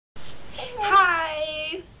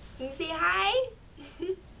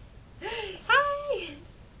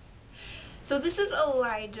So this is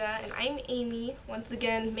Elijah, and I'm Amy, once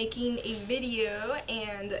again making a video,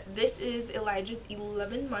 and this is Elijah's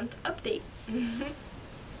 11-month update.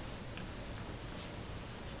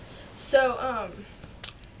 So,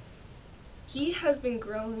 he has been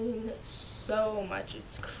growing so much,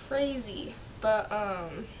 it's crazy, but,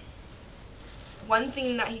 one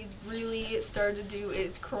thing that he's really started to do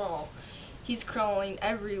is crawl. He's crawling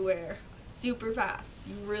everywhere, super fast.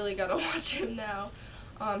 You really gotta watch him now.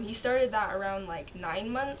 He started that around like 9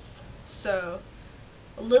 months, so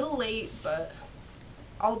a little late, but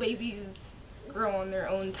all babies grow on their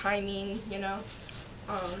own timing, you know.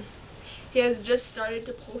 He has just started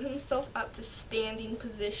to pull himself up to standing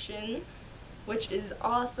position, which is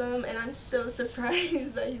awesome, and I'm so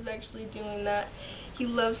surprised that he's actually doing that. He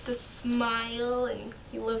loves to smile, and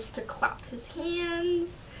he loves to clap his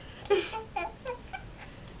hands.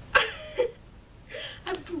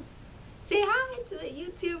 Say hi to the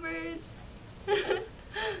YouTubers.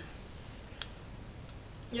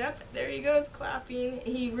 Yep, there he goes clapping.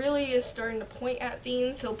 He really is starting to point at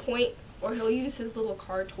things. He'll point, or he'll use his little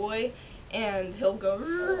car toy, and he'll go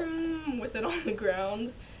with it on the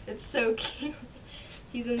ground. It's so cute.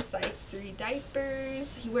 He's in size 3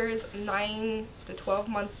 diapers. He wears 9 to 12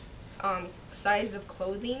 month size of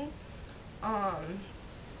clothing. And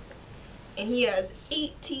he has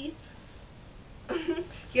 8 teeth.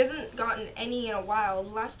 He hasn't gotten any in a while. The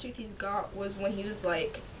last tooth he's got was when he was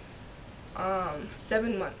like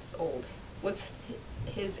 7 months old. Was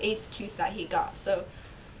his 8th tooth that he got. So,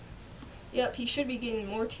 yep, he should be getting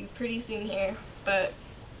more teeth pretty soon here. But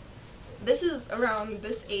this is around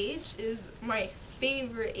this age is my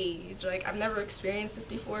favorite age. Like, I've never experienced this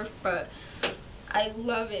before, but I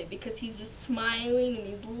love it because he's just smiling and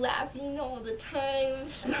he's laughing all the time.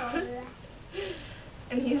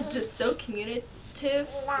 And he's just so communicative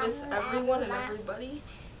with everyone and everybody,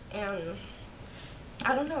 and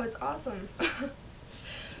I don't know, it's awesome.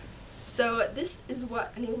 So this is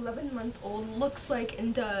what an 11-month-old looks like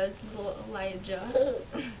and does, little Elijah.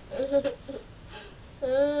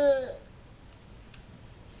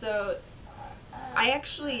 So I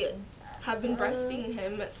actually have been breastfeeding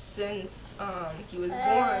him since he was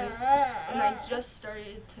born, and I just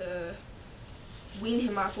started to wean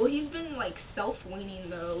him off. Well, he's been like self-weaning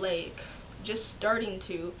though, like just starting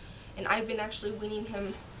to, and I've been actually weaning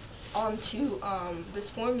him onto this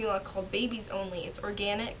formula called Babies Only. It's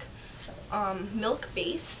organic, milk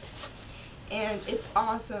based, and it's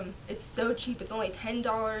awesome. It's so cheap. It's only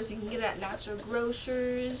 $10. You can get it at Natural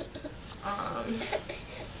Grocers. For 1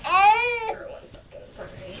 second,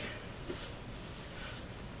 sorry.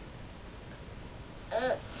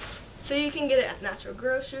 So you can get it at Natural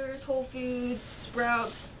Grocers, Whole Foods,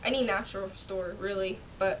 Sprouts, any natural store really,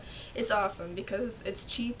 but it's awesome because it's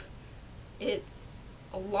cheap, it's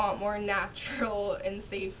a lot more natural and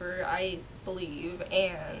safer, I believe,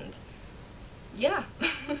 and yeah,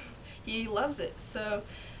 he loves it. So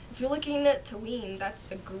if you're looking to wean, that's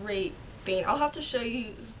a great thing. I'll have to show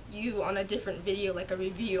you on a different video, like a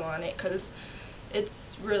review on it, because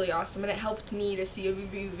it's really awesome, and it helped me to see a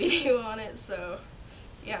review video on it, so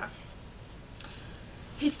yeah.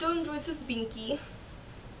 He still enjoys his binky,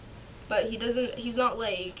 but he's not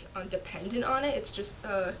like dependent on it. It's just,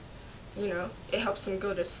 you know, it helps him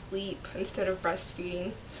go to sleep instead of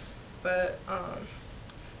breastfeeding. But,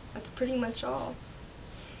 that's pretty much all.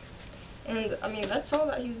 And, I mean, that's all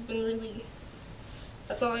that he's been really,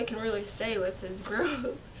 that's all I can really say with his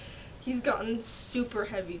growth. He's gotten super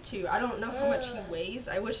heavy, too. I don't know how much he weighs.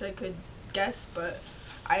 I wish I could guess, but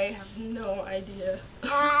I have no idea.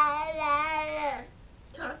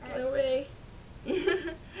 Talking away.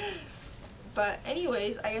 But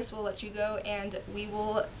anyways, I guess we'll let you go, and we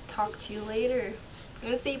will talk to you later. I'm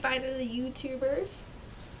gonna say bye to the YouTubers.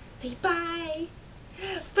 Say bye.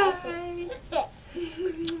 Bye.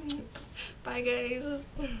 Bye, guys.